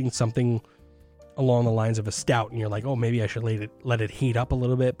expecting something along the lines of a stout, and you're like, oh, maybe I should let it heat up a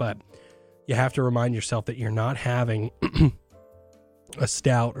little bit. But you have to remind yourself that you're not having a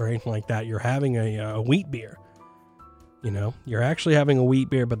stout or anything like that. You're having a wheat beer. You know, you're actually having a wheat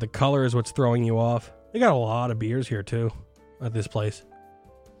beer, but the color is what's throwing you off. They got a lot of beers here too at this place.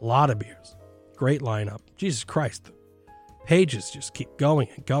 A lot of beers. Great lineup. Jesus Christ. The pages just keep going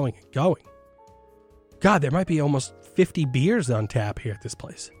and going and going. God, there might be almost 50 beers on tap here at this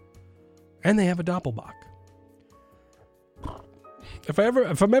place. And they have a Doppelbock. If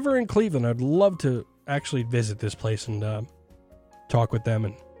I'm ever in Cleveland, I'd love to actually visit this place and talk with them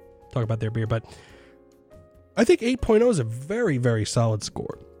and talk about their beer. But I think 8.0 is a very, very solid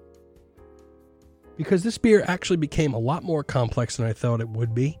score. Because this beer actually became a lot more complex than I thought it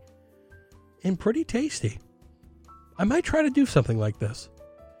would be. And pretty tasty. I might try to do something like this.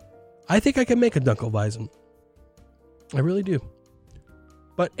 I think I can make a Dunkelweizen. I really do.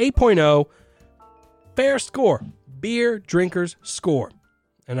 But 8.0, fair score. Beer drinkers score.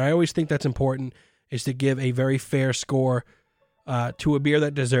 And I always think that's important, is to give a very fair score to a beer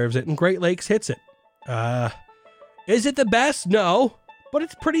that deserves it. And Great Lakes hits it. Is it the best? No. But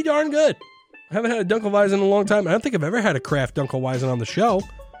it's pretty darn good. I haven't had a Dunkelweizen in a long time. I don't think I've ever had a craft Dunkelweizen on the show.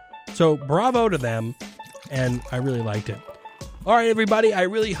 So bravo to them. And I really liked it. All right, everybody, I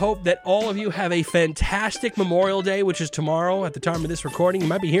really hope that all of you have a fantastic Memorial Day, which is tomorrow at the time of this recording. You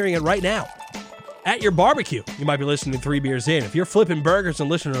might be hearing it right now at your barbecue. You might be listening to 3 Beers In. If you're flipping burgers and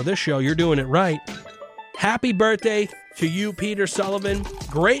listening to this show, you're doing it right. Happy birthday to you, Peter Sullivan.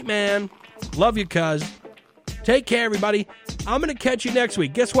 Great man. Love you, cuz. Take care, everybody. I'm going to catch you next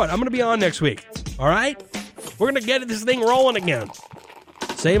week. Guess what? I'm going to be on next week. All right? We're going to get this thing rolling again.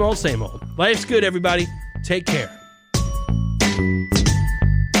 Same old, same old. Life's good, everybody. Take care.